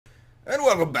And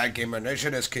welcome back, Gamer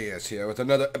Nation. SKS here with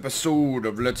another episode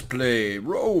of Let's Play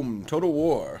Rome Total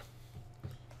War.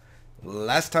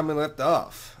 Last time we left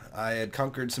off, I had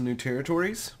conquered some new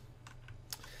territories.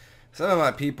 Some of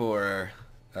my people are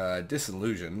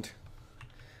disillusioned.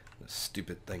 A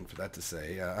stupid thing for that to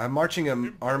say. I'm marching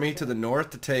an army to the north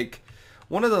to take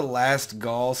one of the last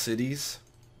Gaul cities.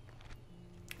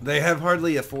 They have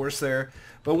hardly a force there,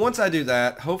 but once I do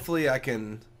that, hopefully I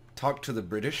can talk to the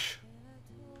British.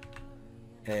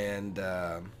 And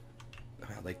wow,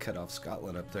 they cut off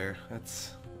Scotland up there. I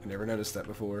never noticed that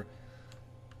before.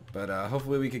 But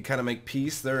hopefully we could kind of make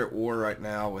peace. They're at war right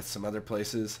now with some other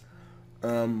places.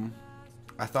 I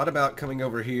thought about coming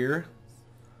over here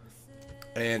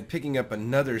and picking up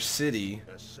another city.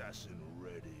 Assassin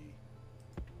ready.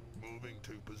 Moving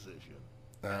to position.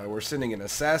 We're sending an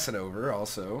assassin over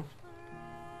also.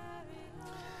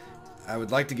 I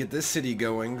would like to get this city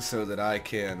going so that I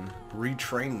can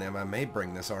retrain them. I may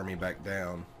bring this army back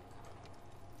down.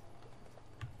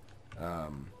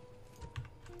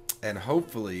 And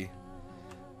hopefully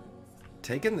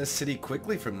taking this city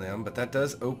quickly from them, but that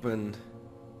does open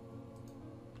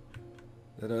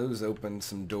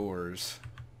some doors.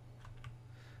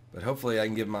 But hopefully I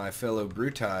can give my fellow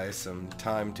Bruti some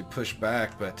time to push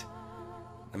back, but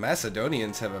the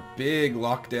Macedonians have a big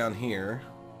lockdown here.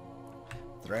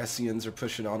 Thracians are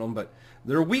pushing on them, but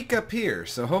they're weak up here.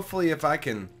 So hopefully if I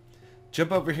can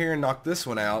jump over here and knock this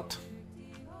one out,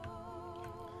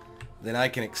 then I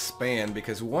can expand,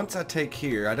 because once I take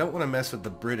here, I don't want to mess with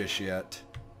the British yet,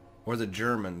 or the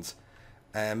Germans.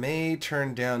 I may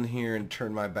turn down here and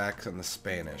turn my back on the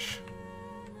Spanish.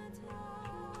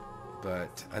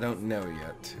 But I don't know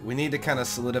yet. We need to kind of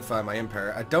solidify my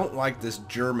empire. I don't like this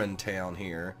German town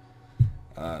here.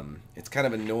 It's kind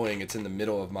of annoying. It's in the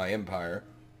middle of my empire.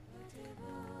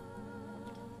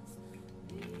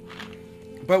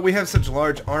 But we have such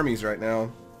large armies right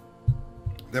now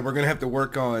that we're going to have to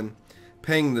work on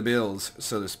paying the bills,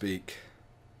 so to speak.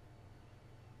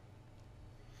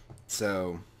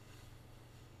 So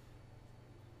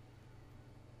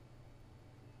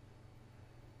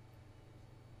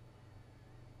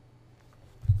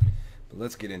but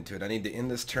let's get into it. I need to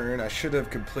end this turn. I should have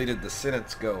completed the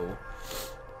Senate's goal.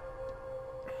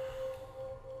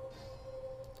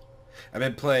 I've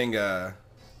been playing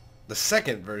the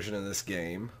second version of this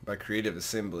game by Creative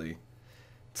Assembly.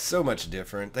 It's so much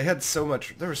different. There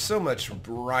was so much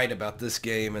right about this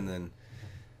game, and then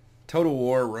Total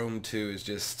War Rome 2 is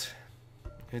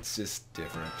it's just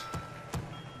different.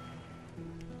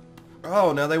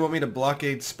 Oh, now they want me to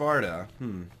blockade Sparta.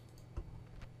 The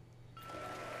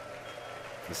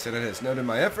Senate has noted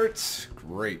my efforts.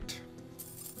 Great.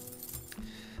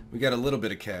 We got a little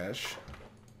bit of cash.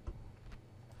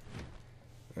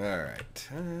 Alright,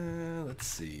 let's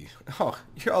see. Oh,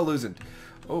 you're all losing.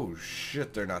 Oh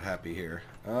shit, they're not happy here.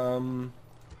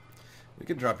 We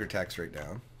can drop your tax rate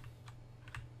down.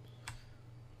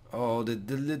 Oh, did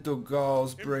the little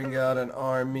Gauls bring out an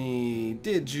army?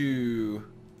 Did you?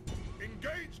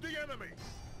 Engage the enemy.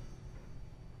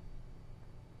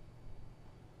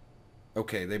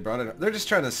 Okay, they brought it. They're just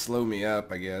trying to slow me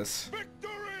up, I guess. Victory!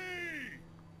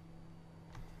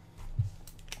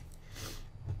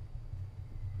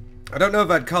 I don't know if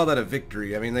I'd call that a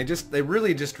victory. I mean, they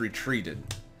really just retreated.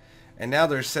 And now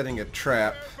they're setting a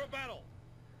trap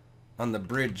on the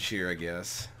bridge here, I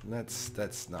guess. And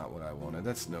that's not what I wanted.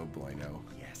 That's no bueno.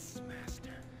 Yes,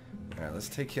 master. Alright, let's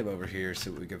take him over here, see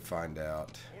what we can find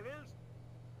out. Orders?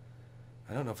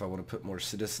 I don't know if I want to put more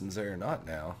citizens there or not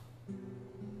now.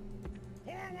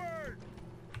 Forward!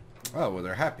 Oh, well,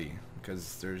 they're happy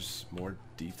because there's more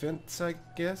defense, I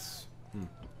guess.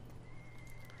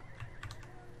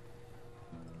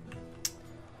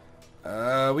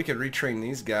 We could retrain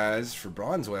these guys for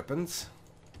bronze weapons.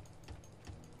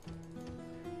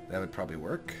 That would probably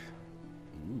work.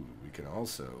 Ooh, we can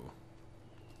also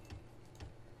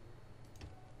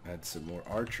add some more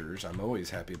archers. I'm always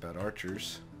happy about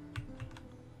archers.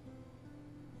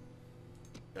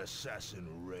 Assassin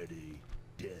ready.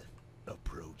 Death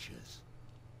approaches.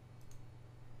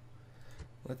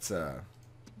 Let's At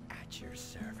your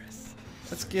service.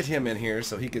 let's get him in here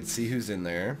so he could see who's in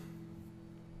there.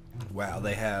 Wow,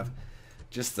 they have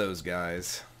just those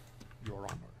guys. Your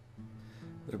honor.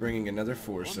 They're bringing another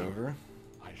force over.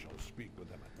 I shall speak with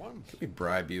them at once. Can we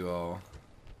bribe you all?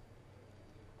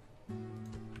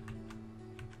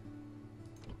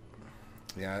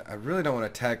 Yeah, I really don't want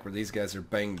to attack where these guys are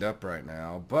banged up right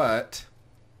now, but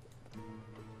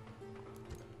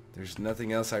there's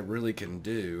nothing else I really can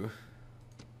do.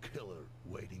 Killer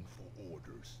waiting for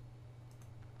orders.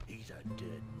 He's a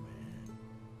dead man.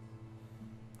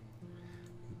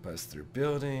 Buzz through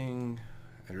building.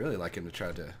 I'd really like him to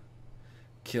try to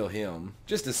kill him.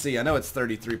 Just to see. I know it's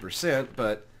 33%,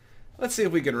 but let's see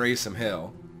if we can raise some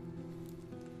hell.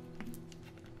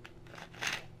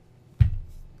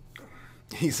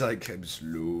 He's like, I'm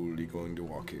slowly going to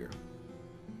walk here.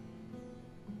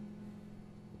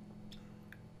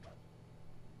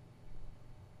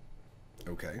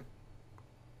 Okay.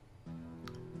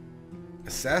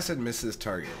 Assassin misses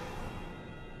target.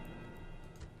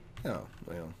 Oh,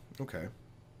 well, okay.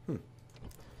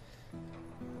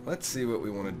 Let's see what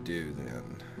we want to do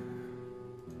then.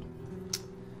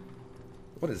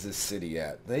 What is this city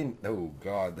at? Oh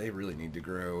god, they really need to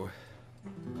grow.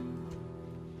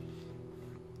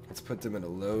 Let's put them at a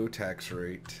low tax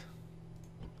rate.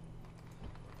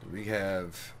 Do we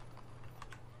have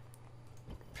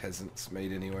peasants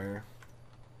made anywhere?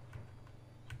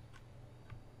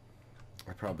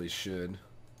 I probably should.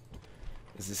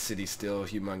 Is this city still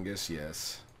humongous?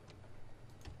 Yes.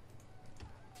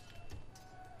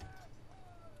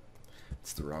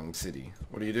 It's the wrong city.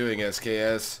 What are you doing,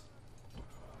 SKS?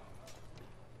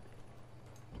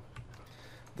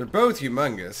 They're both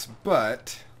humongous,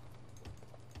 but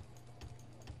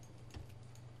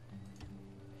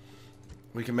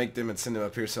we can make them and send them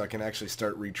up here so I can actually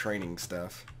start retraining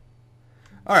stuff.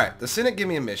 Alright, the Senate give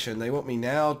me a mission. They want me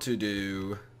now to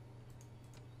do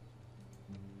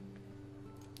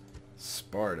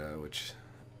Sparta, which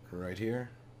right here.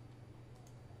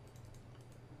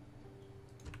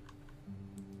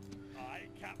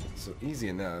 So easy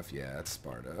enough. Yeah, it's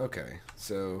Sparta. Okay,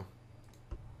 so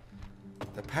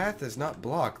the path is not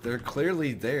blocked. They're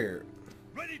clearly there.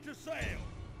 Ready to sail.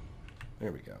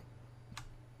 There we go.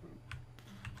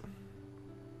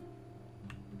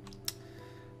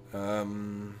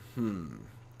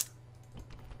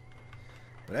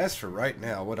 But as for right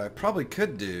now, what I probably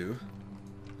could do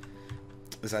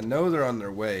is, I know they're on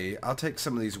their way. I'll take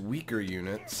some of these weaker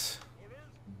units.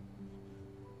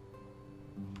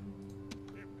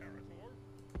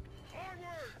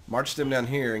 March them down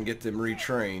here and get them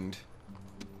retrained.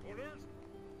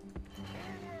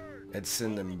 And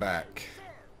send them back.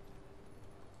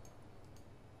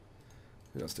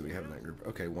 Who else do we have in that group?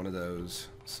 Okay, one of those.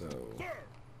 So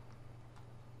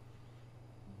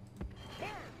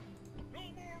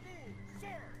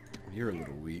you're a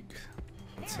little weak.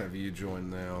 Let's have you join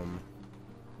them.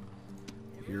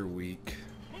 You're weak.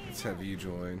 Let's have you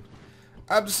join.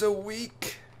 I'm so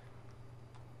weak.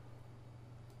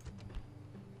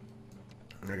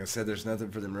 Like I said, there's nothing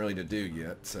for them really to do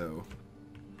yet, so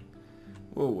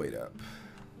we'll wait up.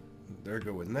 They're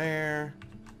going there.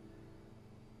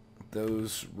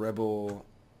 Those rebel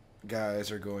guys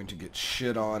are going to get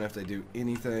shit on if they do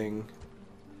anything.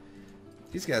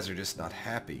 These guys are just not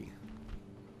happy.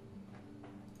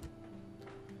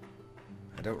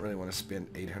 I don't really want to spend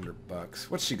 800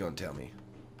 bucks. What's she going to tell me?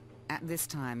 At this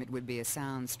time, it would be a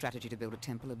sound strategy to build a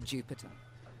temple of Jupiter.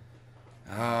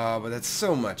 Ah, but that's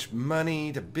so much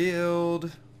money to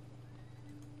build.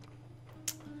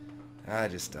 I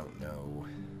just don't know.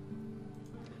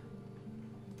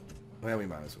 Well, we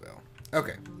might as well.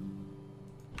 Okay.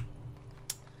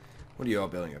 What are you all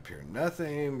building up here?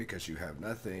 Nothing because you have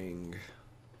nothing.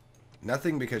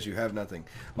 Nothing because you have nothing.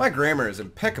 My grammar is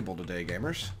impeccable today,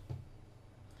 gamers.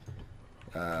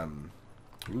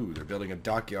 Ooh, they're building a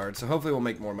dockyard, so hopefully we'll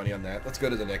make more money on that. Let's go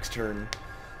to the next turn.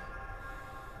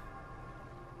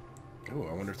 Oh,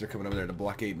 I wonder if they're coming over there to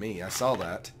blockade me. I saw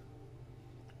that.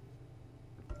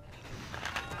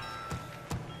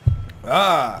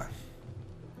 Ah!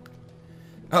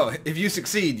 Oh, if you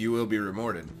succeed, you will be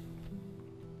rewarded.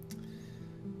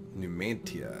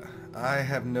 Numantia. I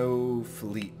have no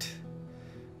fleet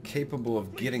capable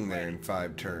of getting there in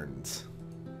 5 turns.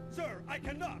 Sir, I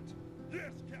cannot.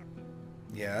 Yes, Captain.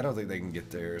 Yeah, I don't think they can get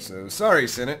there, so sorry,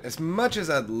 Senate. As much as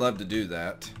I'd love to do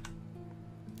that.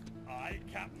 Aye,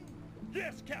 Captain.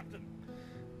 Yes, Captain.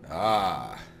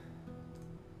 Ah.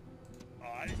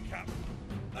 Aye, Captain.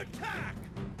 Attack!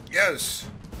 Yes!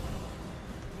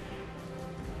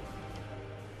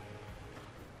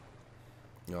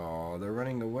 Oh, they're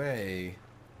running away.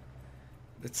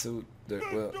 It's so...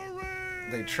 well,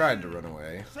 they tried to run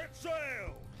away. Set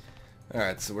sail!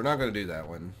 Alright, so we're not going to do that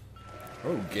one.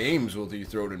 Oh, games will be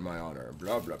thrown in my honor.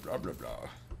 Blah, blah, blah, blah, blah.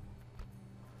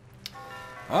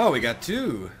 Oh, we got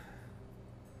 2.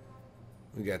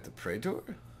 We got the Praetor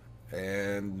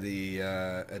and the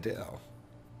Adele.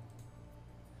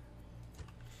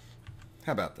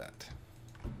 How about that?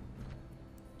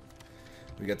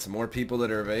 We got some more people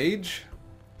that are of age.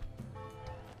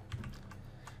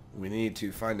 We need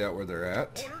to find out where they're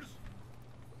at.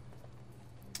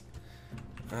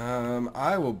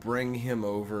 I will bring him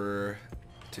over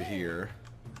to here.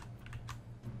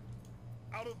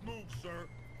 Out of move, sir.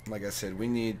 Like I said, we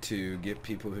need to get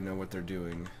people who know what they're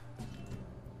doing.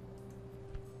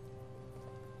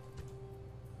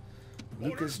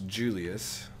 Lucas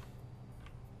Julius.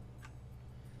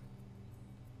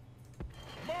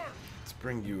 March! Let's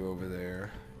bring you over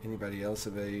there. Anybody else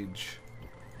of age?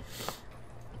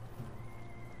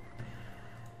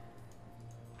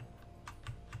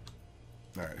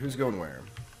 Alright, who's going where?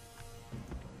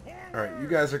 Alright, you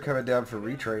guys are coming down for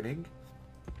retraining.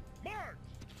 March!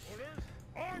 Orders!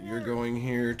 Onward! You're going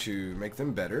here to make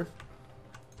them better.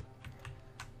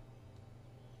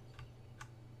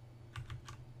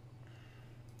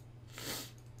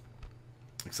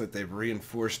 Looks like they've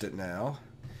reinforced it now.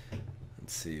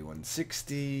 Let's see,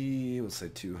 160, we'll say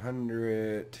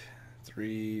 200,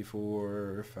 3,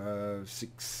 4, 5,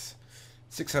 6,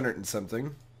 600 and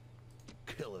something.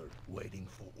 Killer waiting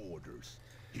for orders.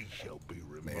 He shall be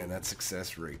removed. Man, that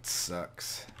success rate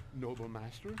sucks. Noble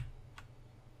master?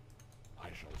 I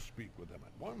shall speak with them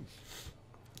at once.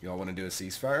 Y'all want to do a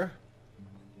ceasefire?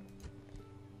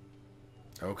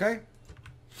 Okay.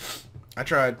 I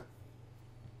tried.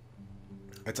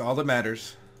 That's all that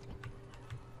matters.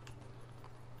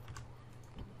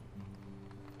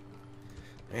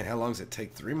 Man, how long does it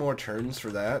take? 3 more turns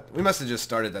for that? We must have just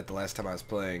started that the last time I was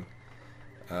playing.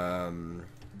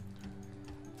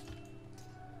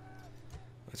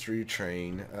 Let's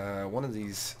retrain. One of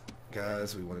these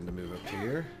guys we wanted to move up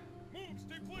here. Moves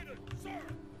depleted, sir!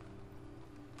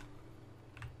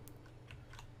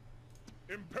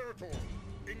 Imperator,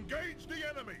 engage the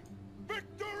enemy!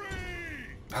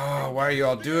 Victory! Oh, why are you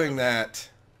all doing that?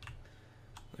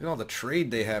 Look at all the trade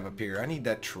they have up here. I need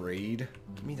that trade.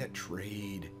 Give me that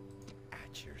trade.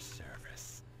 At your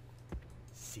service.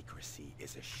 Secrecy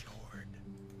is assured.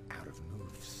 Out of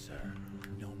moves, sir.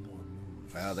 No more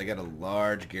moves. Wow, they got a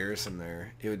large garrison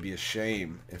there. It would be a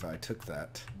shame if I took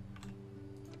that.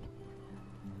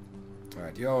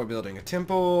 Alright, y'all are building a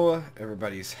temple.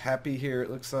 Everybody's happy here, it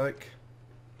looks like.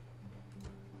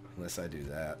 Unless I do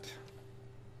that.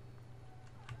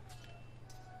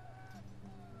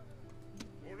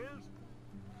 Orders!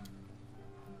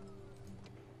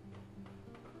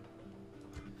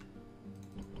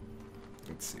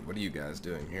 Let's see, what are you guys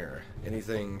doing here?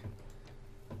 Anything?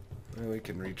 Well, we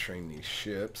can retrain these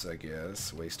ships, I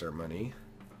guess. Waste our money.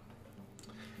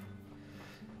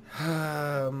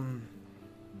 I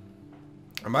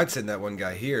might send that one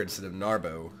guy here instead of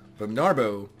Narbo. But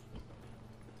Narbo...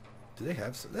 Do they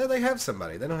have... Yeah, they have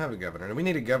somebody. They don't have a governor. And we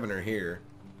need a governor here.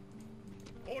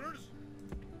 Orders!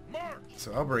 March!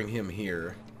 So I'll bring him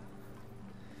here.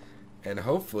 And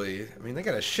hopefully... I mean, they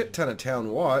got a shit ton of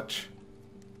town watch.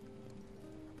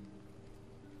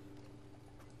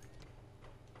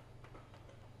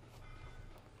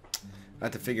 I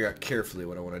have to figure out carefully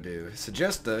what I want to do.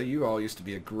 Sagesta, you all used to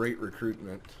be a great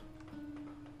recruitment.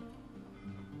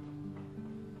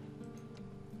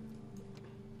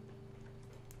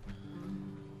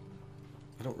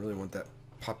 I don't really want that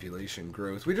population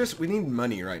growth. We need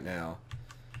money right now.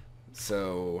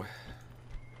 So,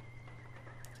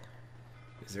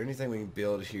 is there anything we can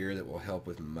build here that will help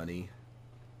with money?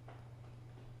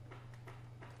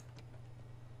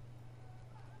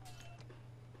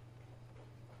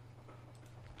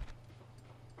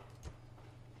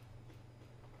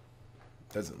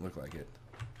 Doesn't look like it.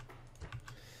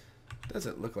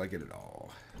 Doesn't look like it at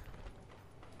all.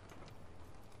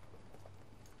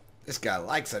 This guy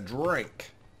likes a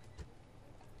drink.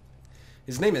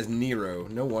 His name is Nero.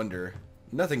 No wonder.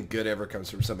 Nothing good ever comes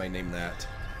from somebody named that.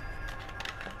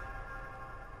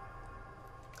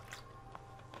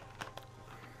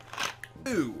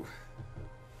 Ooh.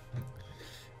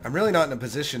 I'm really not in a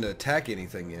position to attack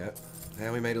anything yet.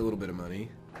 Now we made a little bit of money.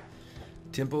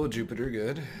 Temple of Jupiter,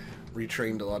 good.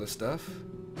 Retrained a lot of stuff.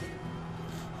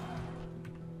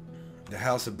 The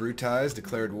House of Brutais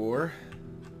declared war.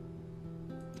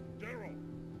 General!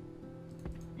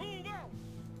 Move out!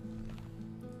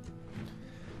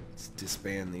 Let's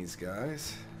disband these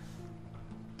guys.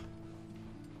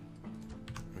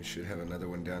 We should have another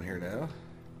one down here now.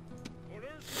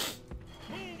 Orders!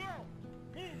 Move out!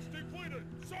 Moves depleted,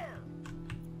 sir!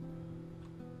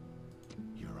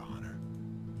 Your Honor.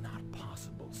 Not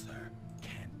possible, sir.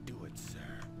 Can't do it, sir.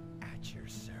 At your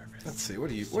service. Let's see, what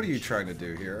are you trying to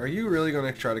do here? Are you really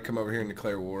going to try to come over here and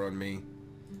declare war on me?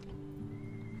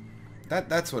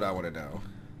 That's what I want to know.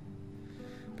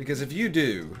 Because if you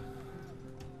do,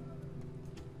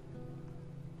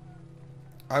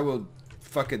 I will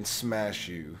fucking smash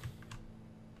you.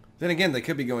 Then again, they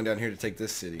could be going down here to take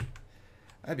this city.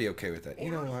 I'd be okay with that.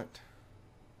 You know what?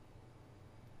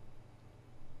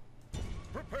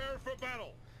 Prepare for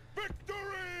battle! Victory!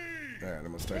 Alright, I'm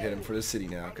gonna start heading for the city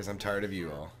now because I'm tired of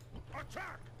you all.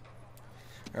 Attack!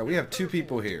 Alright, we have 2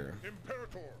 people here.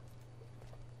 Imperator!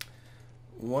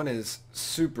 One is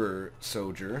super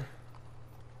soldier.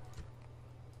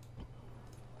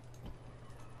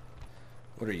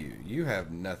 What are you? You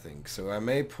have nothing, so I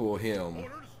may pull him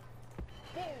Orders!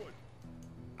 Forward!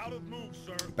 Out of move,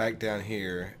 sir! back down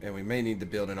here, and we may need to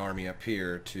build an army up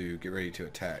here to get ready to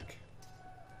attack.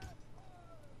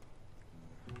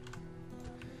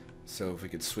 So if we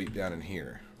could sweep down in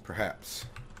here, perhaps.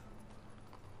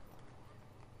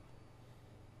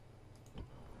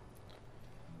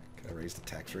 Can I raise the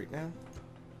tax rate now?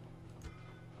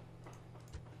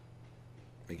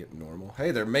 Make it normal.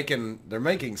 Hey, they're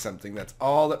making something. That's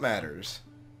all that matters.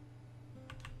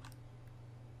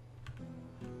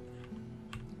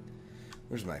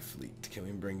 Where's my fleet? Can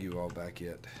we bring you all back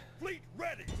yet? Fleet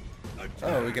ready!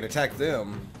 Oh, we can attack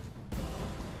them.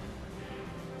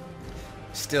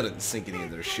 Still didn't sink any of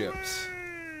their ships.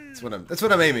 That's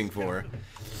what I'm aiming for.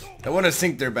 I want to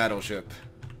sink their battleship.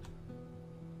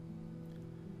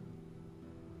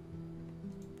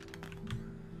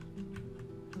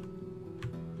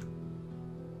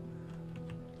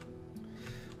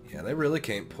 Yeah, they really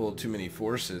can't pull too many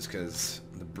forces because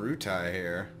the Brutai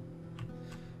here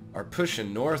are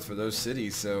pushing north for those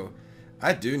cities, so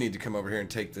I do need to come over here and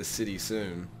take this city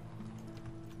soon.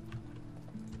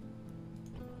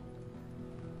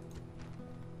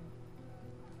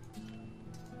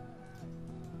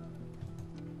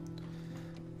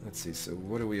 Let's see, so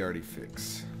what do we already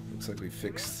fix? Looks like we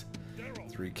fixed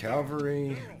 3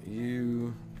 cavalry.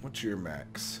 You, what's your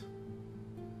max?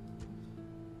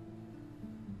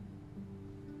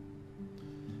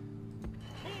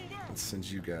 Let's send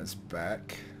you guys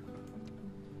back.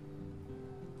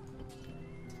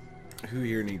 Who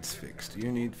here needs fixed?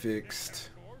 You need fixed.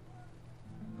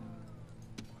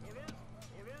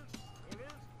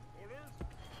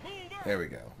 There we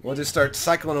go. We'll just start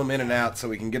cycling them in and out so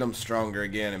we can get them stronger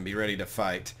again and be ready to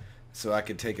fight. So I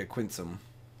could take a Quinsum.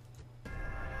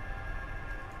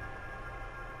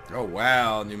 Oh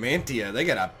wow, Numantia. They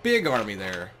got a big army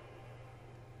there.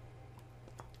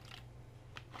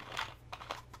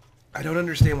 I don't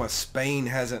understand why Spain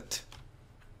hasn't...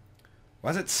 Why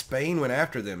hasn't Spain went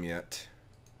after them yet?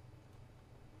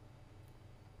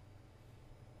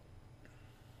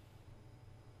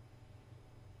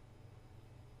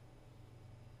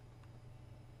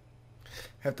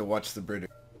 Have to watch the British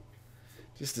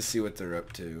just to see what they're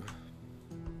up to.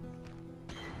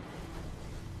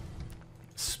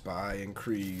 Spy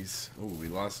increase. Ooh, we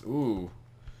lost. Ooh.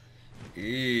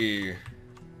 Eee.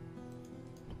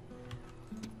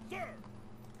 Sir!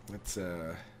 Let's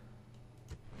Sir!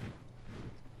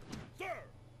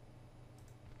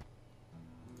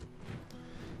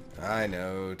 I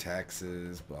know,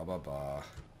 taxes, blah blah blah.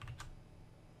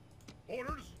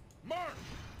 Orders! March!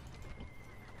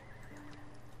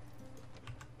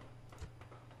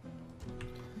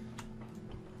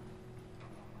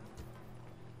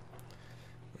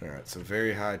 Alright, so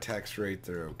very high tax rate,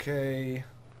 they're okay.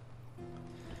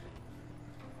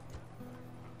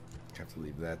 Have to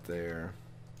leave that there.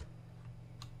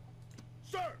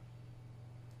 Sir!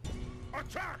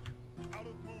 Attack! Out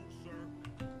of move,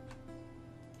 sir!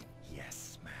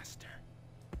 Yes, master.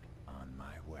 On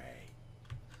my way.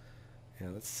 Yeah,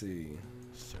 let's see.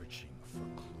 Searching for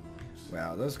clues.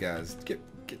 Wow, those guys, get,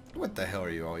 what the hell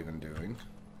are you all even doing?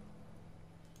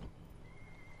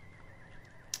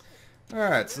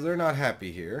 Alright, so they're not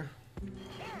happy here.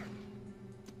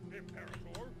 Imperator!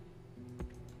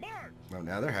 March! Well,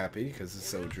 now they're happy because the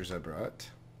soldiers I brought.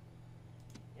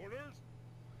 Orders!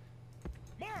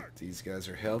 March! These guys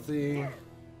are healthy.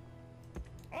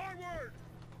 Onward!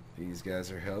 These guys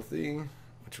are healthy,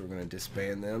 which we're going to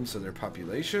disband them, so their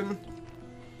population.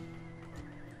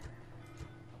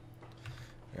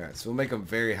 Alright, so we'll make them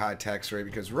very high tax rate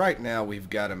because right now we've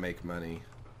got to make money.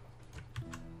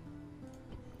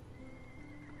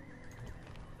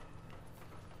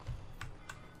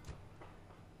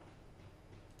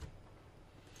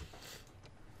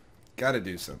 Got to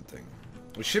do something.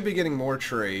 We should be getting more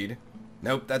trade.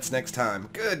 Nope, that's next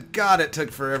time. Good God, it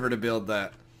took forever to build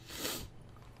that.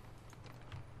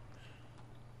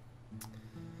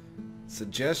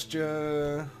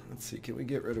 Suggestion. Let's see, can we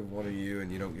get rid of one of you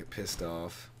and you don't get pissed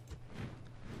off?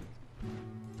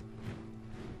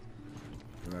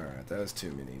 Alright, that was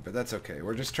too many, but that's okay.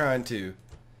 We're just trying to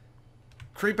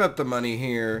creep up the money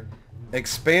here.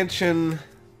 Expansion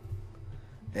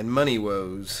and money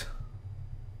woes.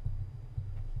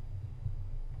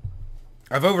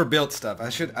 I've overbuilt stuff.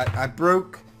 I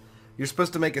broke. You're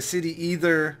supposed to make a city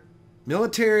either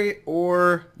military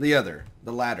or the other.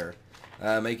 the latter.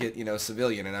 Make it, you know,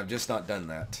 civilian, and I've just not done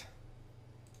that.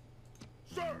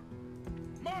 Sir!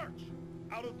 March!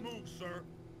 Out of moves, sir.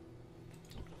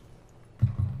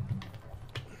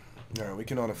 Alright, we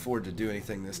cannot afford to do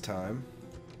anything this time.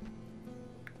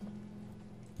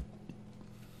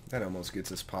 That almost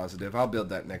gets us positive. I'll build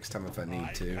that next time if I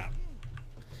need to.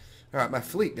 Alright, my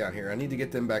fleet down here. I need to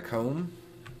get them back home.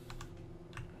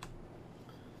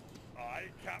 Aye,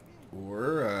 Captain.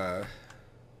 Or,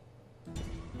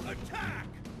 Attack!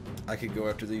 I could go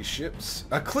after these ships.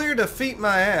 A clear defeat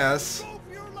my ass! Go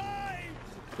for your lives!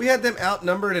 We had them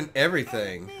outnumbered and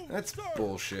everything. That's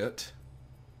bullshit.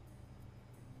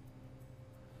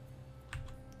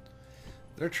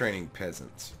 They're training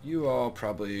peasants. You all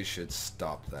probably should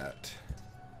stop that.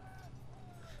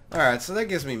 Alright, so that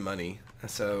gives me money.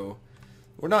 So,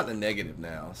 we're not in the negative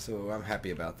now, so I'm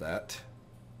happy about that.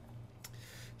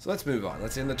 So let's move on.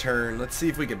 Let's end the turn. Let's see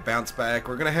if we can bounce back.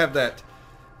 We're going to have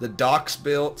the docks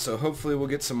built, so hopefully we'll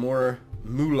get some more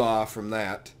moolah from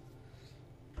that.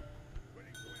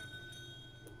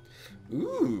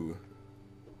 Ooh.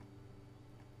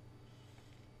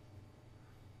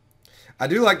 I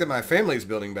do like that my family's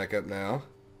building back up now.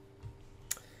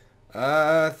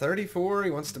 34,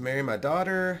 he wants to marry my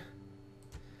daughter.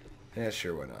 Yeah,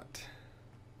 sure, why not?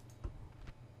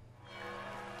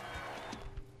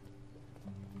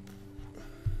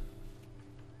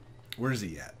 Where's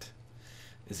he at?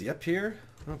 Is he up here?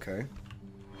 Okay.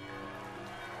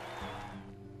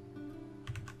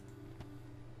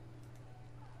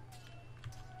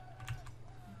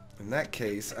 In that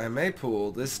case, I may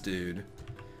pull this dude.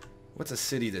 What's a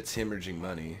city that's hemorrhaging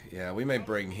money? Yeah, we may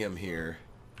bring him here.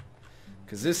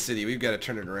 Because this city, we've got to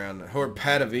turn it around. Or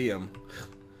Patavium.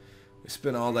 We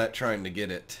spent all that trying to get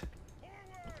it.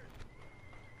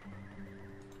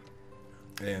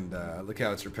 And look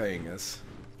how it's repaying us.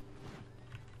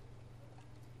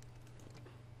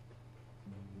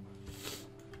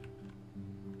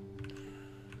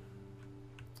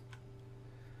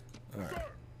 Alright.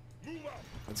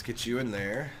 Let's get you in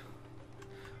there.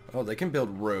 Oh, they can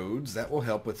build roads. That will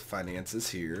help with finances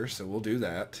here, so we'll do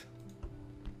that.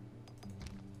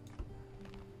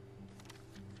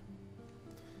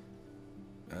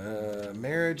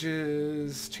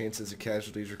 Marriages, chances of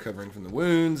casualties recovering from the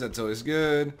wounds. That's always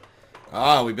good.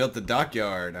 Ah, we built the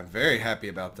dockyard. I'm very happy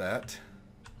about that.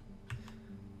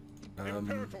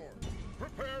 Imperator,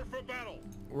 prepare for battle.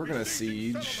 We're gonna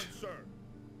siege.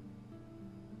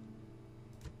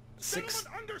 Six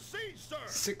under siege, sir.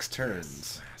 6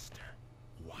 turns. Master,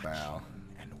 watching Wow.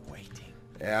 and waiting.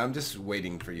 Yeah, I'm just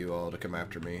waiting for you all to come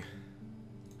after me.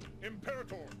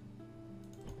 Imperator.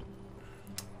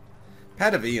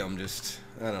 Patavium just,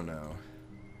 I don't know.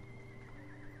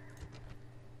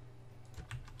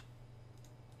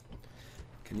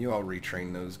 Can you all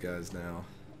retrain those guys now?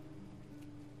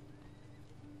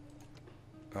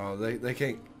 Oh, they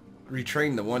can't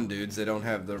retrain the one dudes. They don't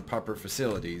have the proper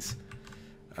facilities.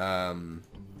 We'll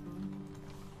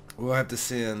have to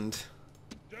send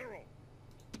General.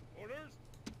 Orders.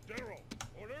 General.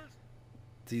 Orders.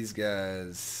 these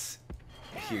guys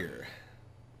here.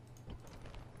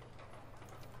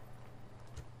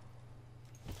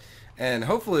 And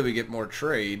hopefully we get more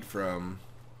trade from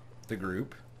the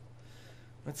group.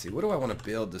 Let's see, what do I want to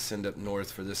build to send up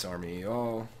north for this army?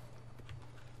 Oh,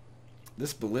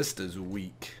 this ballista's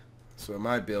weak, so I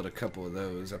might build a couple of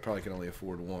those. I probably can only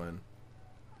afford one.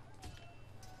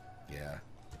 Yeah.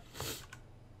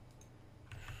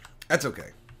 That's okay.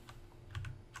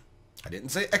 I didn't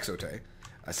say exote.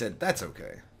 I said that's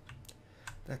okay.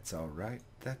 That's alright.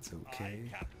 That's okay. Aye,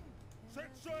 Captain. Set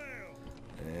sail.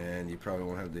 And you probably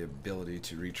won't have the ability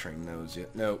to retrain those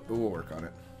yet. No, but we'll work on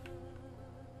it.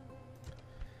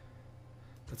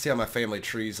 Let's see how my family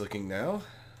tree's looking now.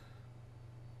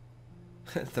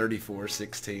 34,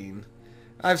 16.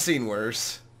 I've seen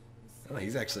worse. Oh,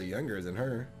 he's actually younger than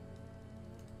her.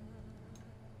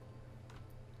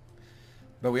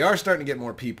 But we are starting to get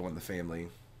more people in the family.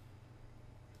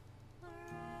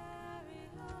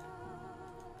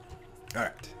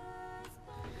 Alright.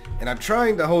 And I'm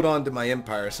trying to hold on to my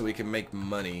empire so we can make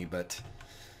money, but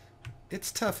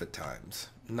it's tough at times.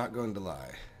 I'm not going to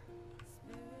lie.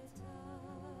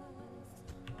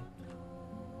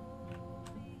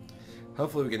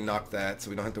 Hopefully we can knock that so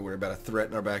we don't have to worry about a threat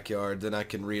in our backyard. Then I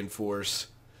can reinforce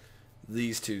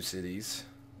these 2 cities.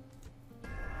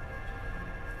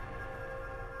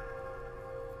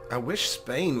 I wish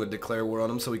Spain would declare war on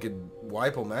them so we could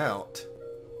wipe them out.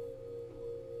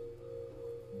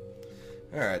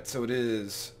 Alright, so it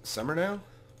is summer now.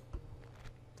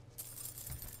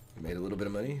 We made a little bit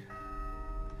of money.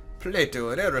 Plato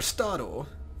and Aristotle.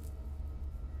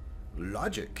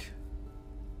 Logic.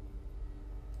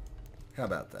 How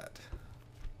about that?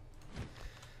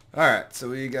 Alright, so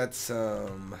we got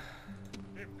some...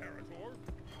 Imperator, forward!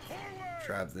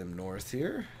 Drive them north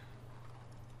here.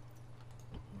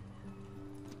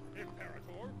 Imperator,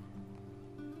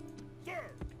 sir,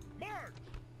 march!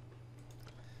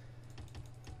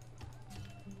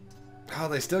 Oh,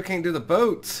 they still can't do the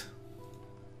boats.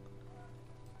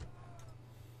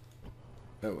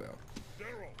 Oh well.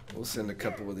 General, We'll send a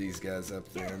couple of these guys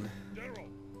up then. General,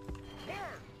 march!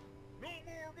 No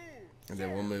more moves! And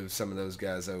then we'll move some of those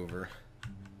guys over.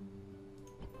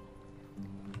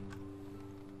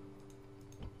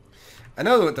 I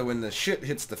know that when the shit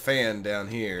hits the fan down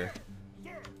here,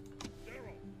 Sir,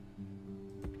 General,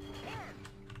 march!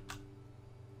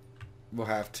 we'll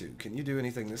have to. Can you do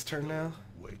anything this turn now?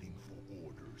 Waiting for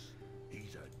orders.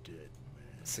 He's a dead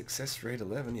man. Success rate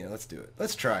 11? Yeah, let's do it.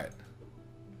 Let's try it.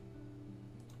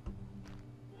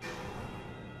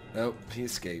 Nope, he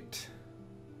escaped.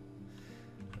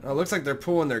 Oh, looks like they're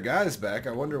pulling their guys back.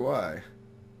 I wonder why.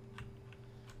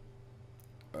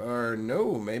 Or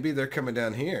no, maybe they're coming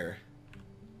down here.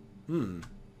 I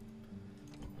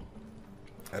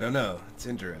don't know. It's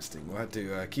interesting. We'll have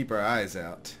to keep our eyes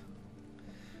out.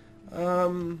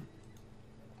 That's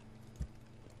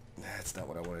not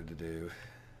what I wanted to do.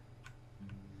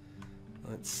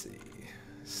 Let's see.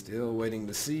 Still waiting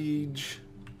to siege.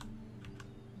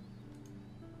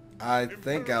 I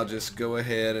think I'll just go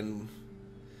ahead and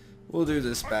we'll do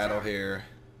this battle here.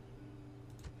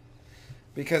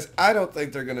 Because I don't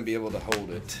think they're going to be able to hold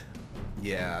it.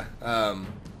 Yeah.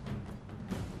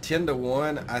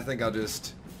 10-1, I think I'll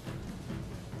just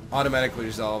automatically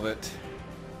resolve it.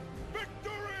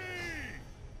 Victory!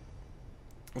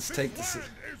 Let's This take this. land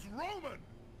is Roman!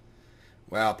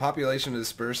 Wow, population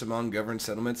dispersed among governed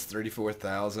settlements,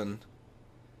 34,000.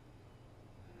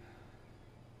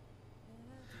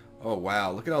 Oh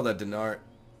wow, look at all that dinar.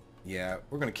 Yeah,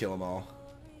 we're gonna kill them all.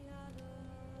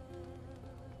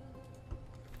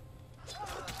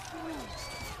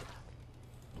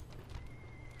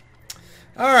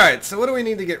 Alright, so what do we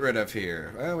need to get rid of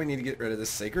here? Well, we need to get rid of this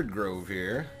sacred grove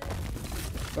here.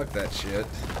 Fuck that shit.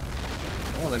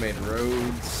 Oh, they made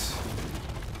roads.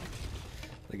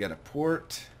 They got a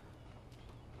port.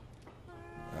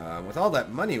 With all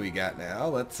that money we got now,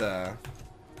 let's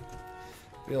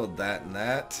build that and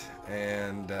that,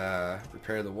 and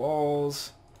repair the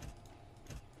walls.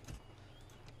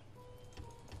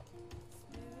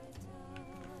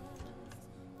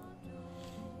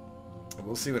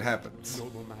 We'll see what happens.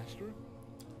 Noble master,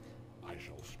 I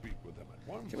shall speak with them at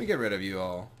once. Can we get rid of you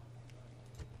all?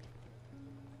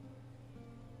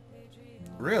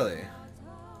 Really?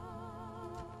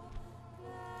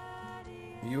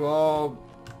 You all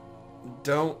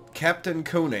don't... Captain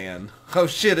Conan. Oh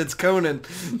shit, it's Conan.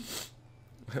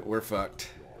 We're fucked.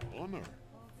 Your honor.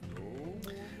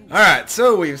 Alright,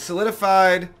 so we've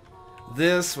solidified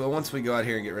this. Well, once we go out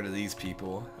here and get rid of these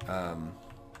people.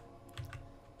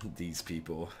 These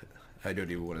people. I don't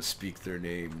even want to speak their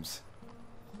names.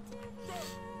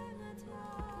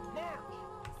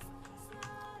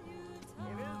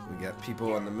 We got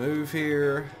people on the move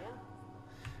here.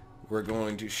 We're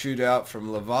going to shoot out from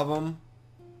Lavavum.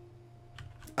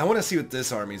 I want to see what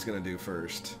this army is going to do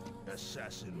first.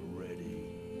 Assassin ready.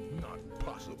 Not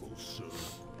possible, sir.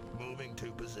 Moving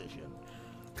to position.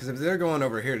 Because if they're going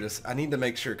over here, I need to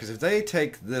make sure. Because if they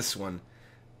take this one,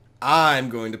 I'm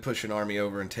going to push an army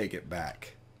over and take it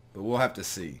back. But we'll have to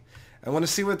see. I want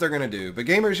to see what they're going to do. But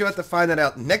gamers, you'll have to find that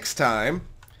out next time.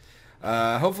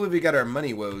 Hopefully we got our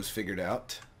money woes figured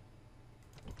out.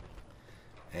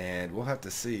 And we'll have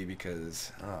to see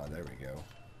because... Ah, there we go.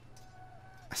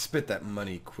 I spit that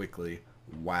money quickly.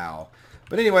 Wow.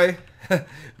 But anyway,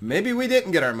 maybe we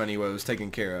didn't get our money woes taken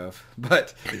care of.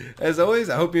 But as always,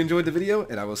 I hope you enjoyed the video,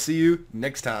 and I will see you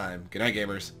next time. Good night,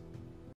 gamers.